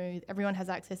all smooth. Everyone has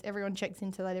access. Everyone checks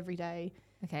into that every day.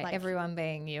 Okay, Like- everyone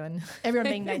being you and Everyone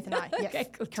being Nathan and I. Yes, Okay,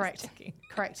 cool, just correct. checking.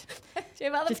 Correct. Do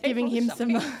you have other Just people giving him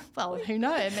shopping? some, well, who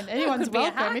knows? I mean, anyone's could be a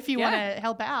welcome. hack, If you yeah. want to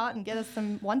help out and get us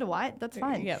some Wonder White, that's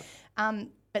fine. Yep.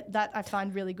 But that I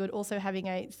find really good. Also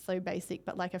having so basic,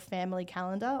 but like a family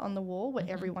calendar on the wall where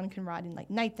everyone can write in like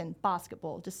Nathan,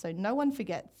 basketball, just so no one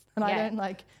forgets. And I Yeah. don't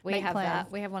like We make have plans.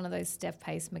 that. We have one of those Steph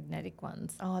Pace magnetic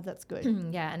ones. Oh, that's good.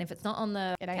 Yeah, and if it's not on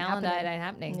the It ain't calendar, happening. it ain't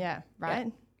happening. Yeah,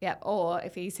 right? Yeah. Or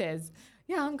if he says,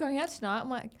 yeah, I'm going out tonight, I'm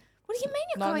like, what do you mean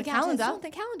you're Not on going the out? It's calendar. not on the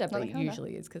calendar. Not But the it calendar.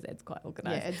 usually is because it's quite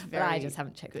organised. Yeah, it's But I very just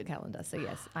haven't checked the calendar. So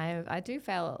yes, I do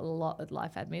fail a lot at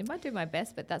life admin. I do my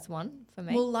best, but that's one for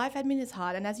me. Well, life admin is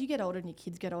hard. And as you get older and your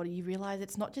kids get older, you realize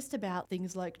it's not just about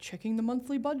things like checking the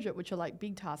monthly budget, which are like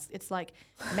big tasks. It's like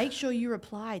make sure you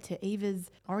reply to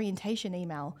Eva's orientation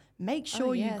email. Make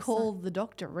sure you yes. call the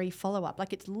doctor, follow up.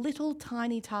 Like it's little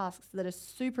tiny tasks that are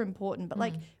super important. But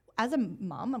like as a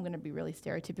mum, I'm going to be really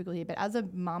stereotypical here, but as a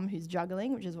mum who's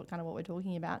juggling, which is what we're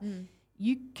talking about,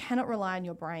 you cannot rely on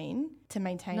your brain to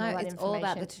maintain No, all that it's information. all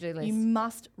about the to-do list. You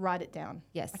must write it down.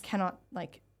 Yes. I cannot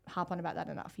like harp on about that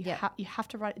enough. You, Yeah. you have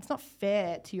to write. It's not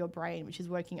fair to your brain, which is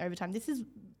working overtime. This is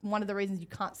one of the reasons you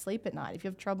can't sleep at night. If you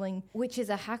have troubling, Which is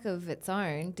a hack of its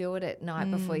own. Do it at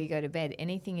night before you go to bed.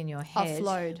 Anything in your head,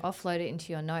 offload it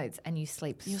into your notes, and you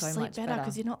sleep you'll so sleep much better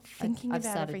because you're not thinking I've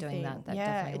about started everything. doing that. That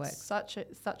yeah, definitely it's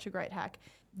works. such a great hack.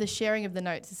 The sharing of the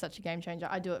notes is such a game changer.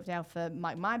 I do it now for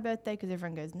my birthday because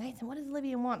everyone goes, Nathan, what does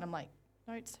Olivia want? And I'm like,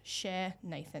 notes, share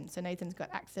Nathan. So Nathan's got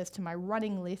access to my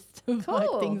running list of like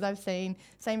Cool. things I've seen.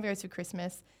 Same goes for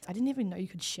Christmas. I didn't even know you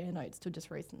could share notes till just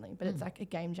recently, but it's like a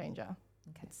game changer.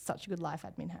 Okay. It's such a good life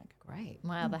admin hack. Great.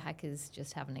 My other hack is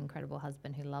just have an incredible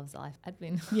husband who loves life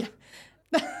admin. Yeah.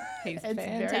 He's It's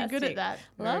very good fantastic. at that.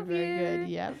 Love very you. good.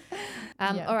 Yeah.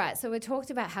 Yeah. All right, so we talked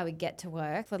about how we get to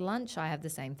work. For lunch, I have the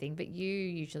same thing, but you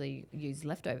usually use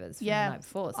leftovers from the night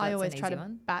before. So I that's always an try easy to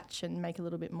one. batch and make a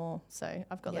little bit more. So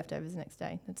I've got Yep. leftovers the next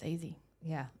day. That's easy.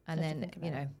 Yeah, and Don't have to then, think about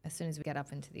you know, as soon as we get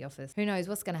up into the office, who knows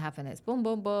what's going to happen? It's boom,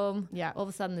 boom, boom. Yeah. All of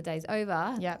a sudden the day's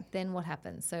over. Yeah. Then what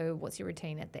happens? So what's your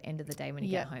routine at the end of the day when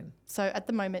you Yeah. get home? So at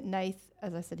the moment, Nath,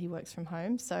 as I said, he works from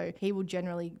home. So he will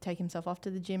generally take himself off to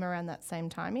the gym around that same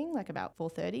timing, like about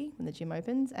 4:30 when the gym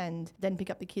opens, and then pick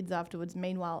up the kids afterwards.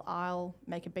 Meanwhile, I'll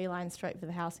make a beeline straight for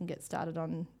the house and get started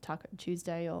on Taco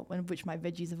Tuesday, or when which my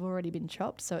veggies have already been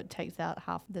chopped. So it takes out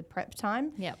half the prep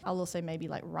time. Yep. I'll also maybe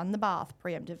like run the bath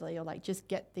preemptively, or like just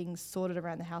get things sorted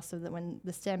around the house so that when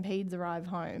the stampedes arrive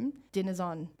home, dinner's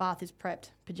on, bath is prepped,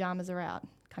 pajamas are out,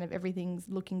 kind of everything's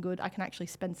looking good, I can actually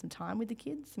spend some time with the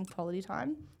kids, some quality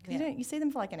time. Because you see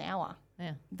them for like an hour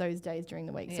those days during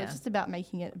the week. So it's just about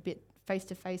making it a bit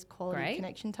face-to-face quality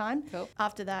connection time. Cool.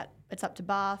 After that, it's up to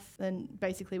bath. Then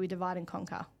basically we divide and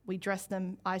conquer. We dress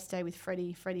them. I stay with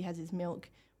Freddie. Freddie has his milk.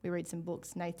 We read some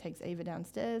books. Nath takes Eva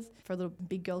downstairs for a little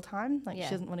big girl time. Like she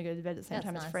doesn't want to go to bed at the same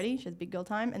time as Freddie. She has big girl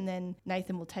time. And then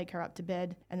Nathan will take her up to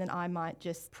bed. And then I might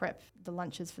just prep the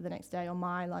lunches for the next day or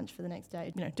my lunch for the next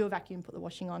day. You know, do a vacuum, put the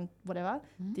washing on, whatever,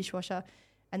 dishwasher.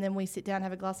 And then we sit down,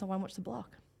 have a glass of wine, watch The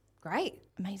Block. Great.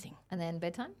 Amazing. And then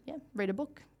bedtime? Yeah, read a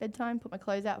book, bedtime, put my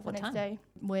clothes out for the next day.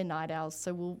 We're night owls,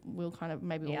 so we'll kind of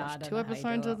maybe watch 2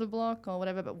 episodes of The Block or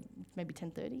whatever, but maybe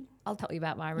 10:30. I'll tell you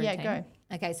about my routine. Yeah, go.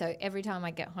 Okay, so every time I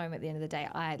get home at the end of the day,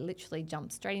 I literally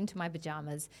jump straight into my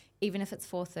pajamas, even if it's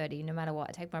 4:30, no matter what.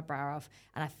 I take my bra off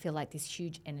and I feel like this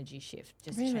huge energy shift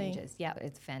just changes. Yeah,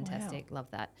 it's fantastic. Wow. Love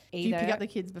that. Do you pick up the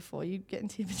kids before you get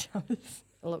into your pajamas?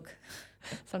 Look.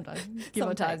 Sometimes.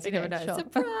 Sometimes. You never know. Sure.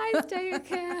 Surprise, do you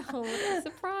care?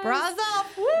 Surprise. Bras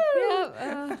off. Woo!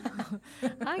 Yep.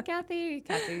 Hi, Kathy.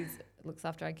 Kathy's looks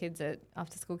after our kids at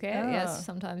after school care. Yes,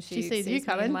 sometimes she sees you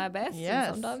coming. Me in my best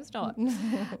and sometimes not.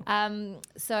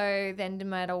 So then no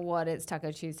matter what, it's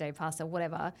Taco Tuesday, pasta,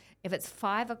 whatever. If it's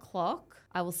 5 o'clock,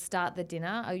 I will start the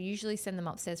dinner. I usually send them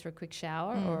upstairs for a quick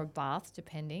shower or a bath,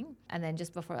 depending. And then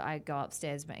just before I go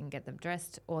upstairs and get them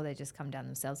dressed, or they just come down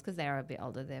themselves because they are a bit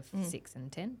older. They're 6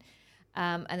 and 10.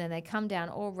 And then they come down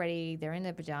already. They're in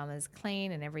their pajamas,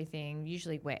 clean and everything,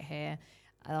 usually wet hair.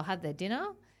 They'll have their dinner.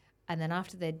 And then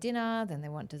after their dinner, then they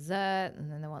want dessert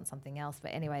and then they want something else.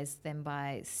 But anyways, then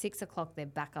by 6 o'clock, they're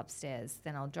back upstairs.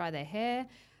 Then I'll dry their hair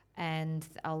and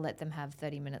I'll let them have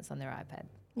 30 minutes on their iPad.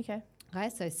 Okay,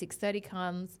 so 6:30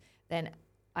 comes, then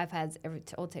iPad's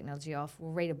all technology off.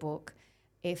 We'll read a book.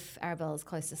 If Arabella's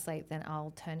close to sleep, then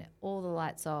I'll turn all the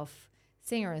lights off,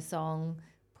 sing her a song,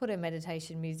 put her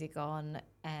meditation music on,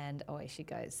 and away she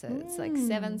goes. So it's like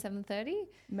 7:30.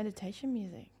 Meditation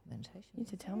music. Meditation. You need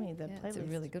to tell me the playlist. It's a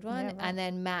really good one. Yeah, right. And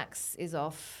then Max is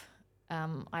off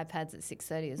iPads at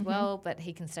 6:30 as well, but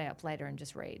he can stay up later and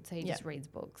just read. So he just reads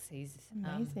books. He's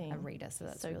a reader, so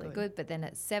that's really good. But then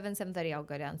at 7:30, I'll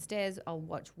go downstairs. I'll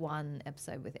watch one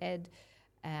episode with Ed.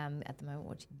 At the moment,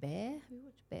 watching Bear. Have you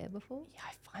watched Bear before? Yeah,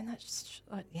 I find that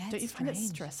don't you find it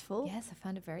stressful? Yes, I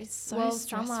find it very stressful.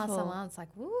 Some are. It's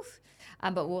like, woof.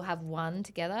 But we'll have one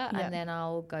together and then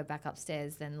I'll go back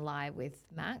upstairs, then lie with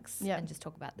Max and just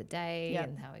talk about the day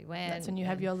and how he went. That's when you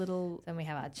have your little... Then we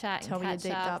have our chat and catch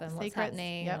up and what's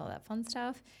happening and all that fun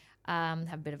stuff.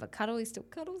 Have a bit of a cuddle. He still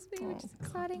cuddles me, which is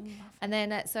exciting. And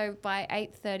then so by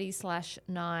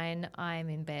 8:30/9, I'm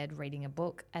in bed reading a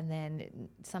book. And then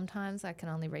sometimes I can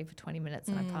only read for 20 minutes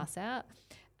and I pass out.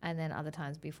 And then other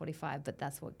times be 45, but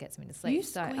that's what gets me to sleep. You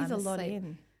squeeze a lot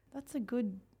in. That's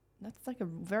like a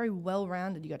very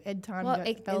well-rounded. You got Ed time,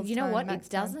 you know what? It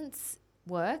doesn't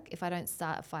work if I don't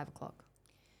start at 5 o'clock.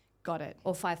 Got it.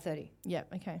 Or 5:30. Yeah,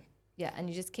 okay. Yeah, and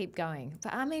you just keep going.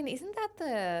 But I mean, isn't that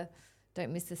the...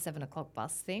 Don't miss the 7 o'clock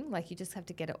bus thing. Like you just have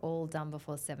to get it all done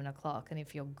before 7 o'clock. And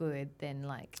if you're good, then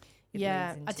like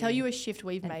I tell you a shift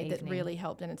we've made that really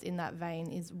helped, and it's in that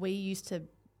vein, is we used to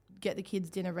get the kids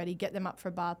dinner ready, get them up for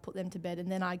a bath, put them to bed,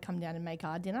 and then I'd come down and make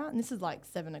our dinner. And this is like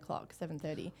 7 o'clock,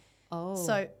 7:30. Oh.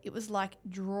 So it was like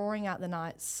drawing out the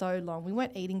night so long. We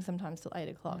weren't eating sometimes till 8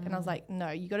 o'clock. And I was like,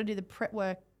 no, you got to do the prep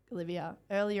work, Olivia,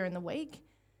 earlier in the week.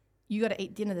 You got to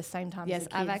eat dinner the same time as the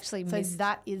kids. I've actually missed... So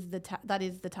that is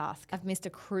the task. I've missed a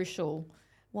crucial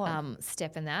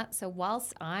step in that. So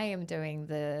whilst I am doing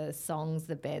the songs,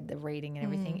 the bed, the reading and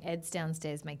everything, Ed's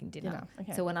downstairs making dinner.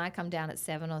 Okay. So when I come down at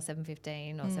 7 or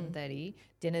 7:15 or 7:30,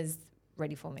 dinner's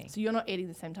ready for me. So you're not eating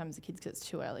the same time as the kids because it's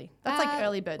too early? That's like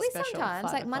early bird special.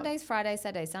 Sometimes, like Mondays, Fridays,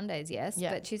 Saturdays, Sundays, yes.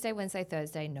 Yeah. But Tuesday, Wednesday,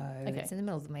 Thursday, no. Okay. It's in the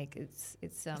middle of the week. It's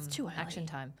too early. Action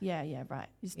time. Yeah, right.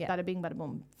 Just bada bing, bada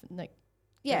boom. Like,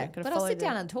 yeah, but I'll sit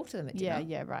down and talk to them at dinner.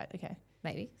 Yeah, right, okay.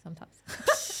 Maybe, sometimes.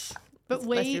 But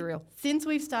since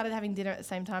we've started having dinner at the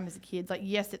same time as the kids, like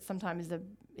yes, it sometimes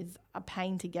is a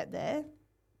pain to get there,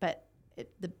 but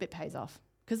the bit pays off.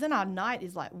 Because then our night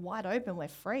is like wide open, we're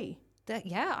free.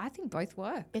 I think both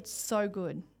work. It's so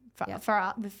good. For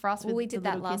us, we did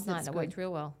that last night and it worked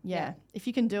real well. Yeah. If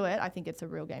you can do it, I think it's a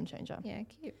real game changer. Yeah,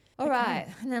 cute. All right.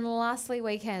 And then lastly,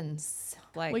 weekends.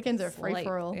 Weekends are free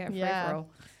for all. Yeah, free for all.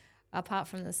 Apart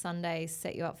from the Sunday,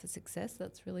 set you up for success.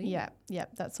 That's really... Yeah.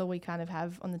 That's all we kind of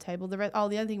have on the table. The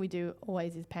other thing we do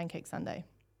always is Pancake Sunday.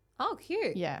 Oh,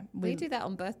 cute. Yeah. We do that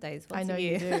on birthdays once I know a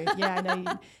year. you do. Yeah, I know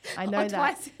you. I know Or that.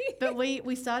 twice a year. But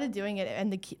we started doing it,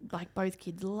 and both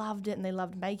kids loved it, and they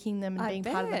loved making them and being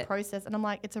part of the bet. process. And I'm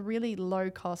like, it's a really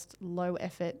low cost, low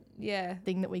effort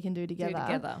thing that we can do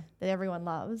together. That everyone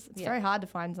loves. It's very hard to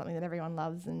find something that everyone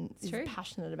loves and is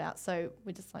passionate about. So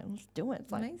we're just like, let's do it.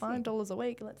 It's like $5 a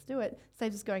week. Let's do it.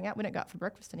 Saves us going out. We don't go out for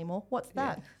breakfast anymore. What's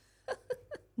that?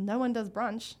 No one does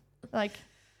brunch. Like,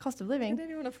 cost of living. Can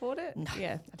anyone afford it? No,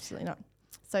 absolutely not.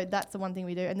 So that's the one thing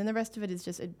we do. And then the rest of it is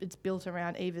just, it's built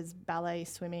around Eva's ballet,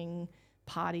 swimming,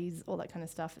 parties, all that kind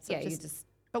of stuff. It's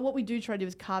but what we do try to do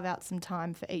is carve out some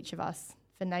time for each of us,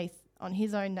 for Nath on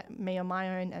his own, me on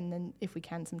my own, and then if we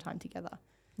can, some time together.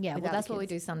 Yeah, well, that's what we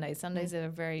do Sundays. Sundays are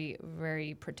very,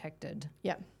 very protected.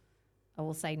 Yeah. I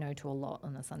will say no to a lot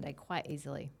on a Sunday quite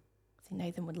easily. See,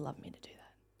 Nathan would love me to do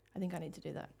that. I think I need to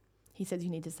do that. He says you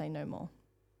need to say no more.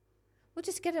 We'll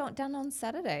just get it done on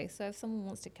Saturday. So if someone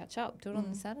wants to catch up, do it on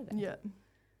the Saturday. Yeah.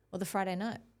 Or the Friday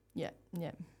night. Yeah.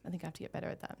 I think I have to get better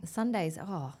at that. The Sundays,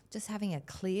 just having a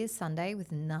clear Sunday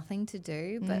with nothing to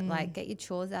do, but like get your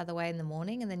chores out of the way in the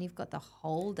morning and then you've got the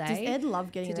whole day. Does Ed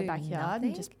love getting in the backyard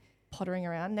and just pottering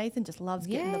around? Nathan just loves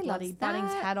getting the bloody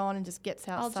Bunnings hat on and just gets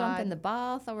outside. I'll jump in the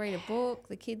bath, I'll read a book,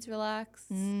 the kids relax.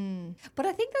 But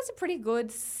I think that's a pretty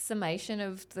good summation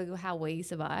of how we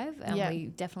survive, and we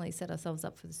definitely set ourselves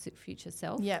up for the future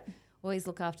self. Yeah. Always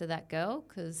look after that girl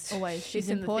because always she's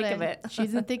in important. The thick of it. She's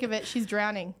in the thick of it. She's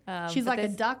drowning. She's like a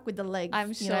duck with the legs.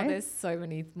 I'm sure there's so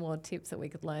many more tips that we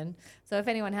could learn. So if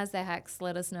anyone has their hacks,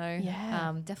 let us know.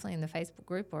 Yeah. Definitely in the Facebook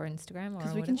group or Instagram.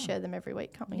 Because we can share them every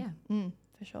week, can't we? Yeah.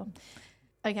 For sure.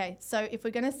 Okay, so if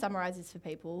we're going to summarize this for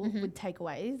people with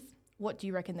takeaways, what do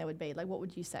you reckon there would be? Like, what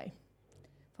would you say?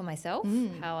 For myself,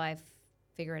 how I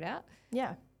figure it out?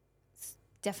 Yeah.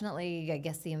 Definitely, I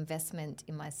guess, the investment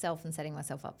in myself and setting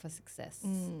myself up for success.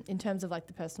 In terms of like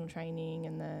the personal training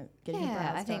and the getting your brows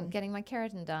done. I think getting my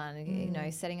keratin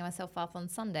done, setting myself up on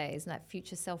Sundays and that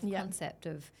future self concept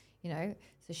of,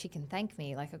 so she can thank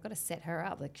me. Like, I've got to set her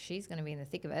up. Like, she's going to be in the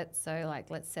thick of it. So, like,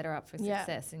 let's set her up for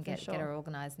success and get her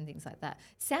organised and things like that.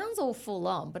 Sounds all full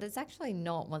on, but it's actually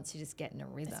not once you just get in a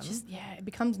rhythm. It's just, it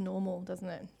becomes normal, doesn't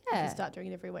it? Yeah. If you start doing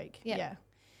it every week. Yeah.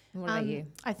 And what about you?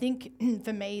 I think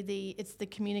for me, it's the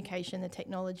communication, the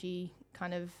technology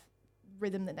kind of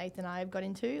rhythm that Nathan and I have got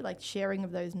into, like sharing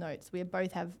of those notes. We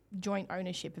both have joint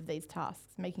ownership of these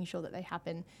tasks, making sure that they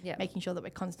happen, making sure that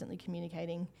we're constantly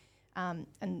communicating. And,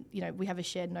 we have a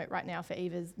shared note right now for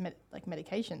Eva's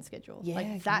medication schedule.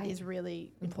 Yeah, that is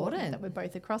really important that we're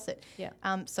both across it. Yeah.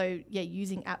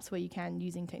 Using apps where you can,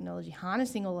 using technology,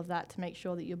 harnessing all of that to make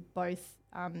sure that you're both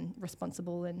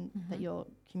responsible and that you're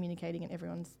communicating and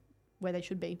everyone's where they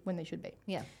should be, when they should be.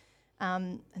 Yeah.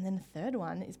 And then the third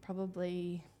one is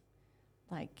probably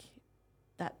like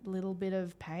that little bit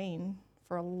of pain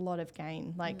for a lot of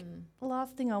gain. Like the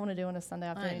last thing I want to do on a Sunday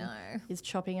afternoon is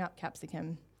chopping up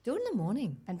capsicum. Do it in the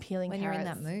morning. And peeling when carrots. You're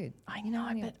in that mood. I know,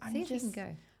 but I'm just... See if you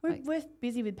can go. We're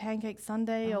busy with Pancake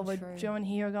Sunday or we're going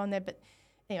here or going there. But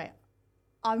anyway,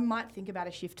 I might think about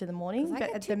a shift to the morning.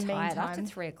 But at the meantime... After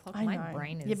 3 o'clock, my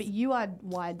brain is... Yeah, but you are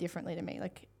wired differently to me.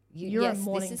 Like, you're a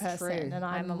morning person and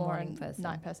I'm a morning person.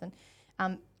 Night person.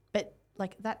 But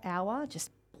like that hour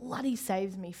just bloody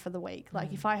saves me for the week.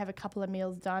 Like if I have a couple of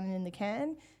meals done and in the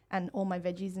can and all my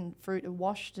veggies and fruit are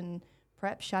washed and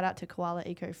prepped, shout out to Koala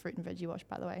Eco Fruit and Veggie Wash,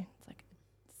 by the way. It's like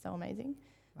so amazing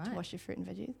to wash your fruit and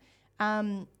veggies.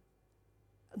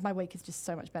 My week is just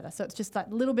so much better. So it's just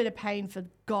that little bit of pain for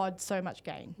God, so much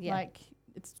gain. Yeah. Like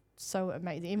it's so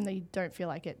amazing. Even though you don't feel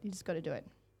like it, you just got to do it.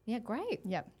 Yeah, great.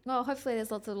 Yeah. Well, hopefully there's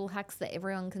lots of little hacks that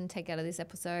everyone can take out of this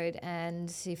episode.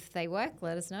 And if they work,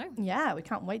 let us know. Yeah, we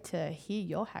can't wait to hear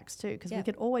your hacks too, because we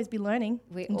could always be learning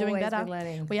and doing better. Be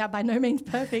learning. We are by no means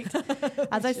perfect.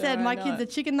 As I said, my kids are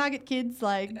chicken nugget kids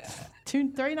like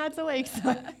 2-3 nights a week.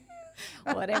 So.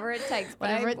 Whatever it takes, babe.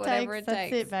 Whatever it takes.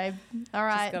 That's it, babe. All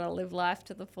right. Just got to live life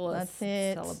to the fullest. That's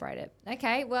it. Celebrate it.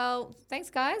 Okay, well,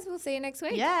 thanks, guys. We'll see you next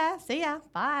week. Yeah, see ya.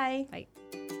 Bye. Bye.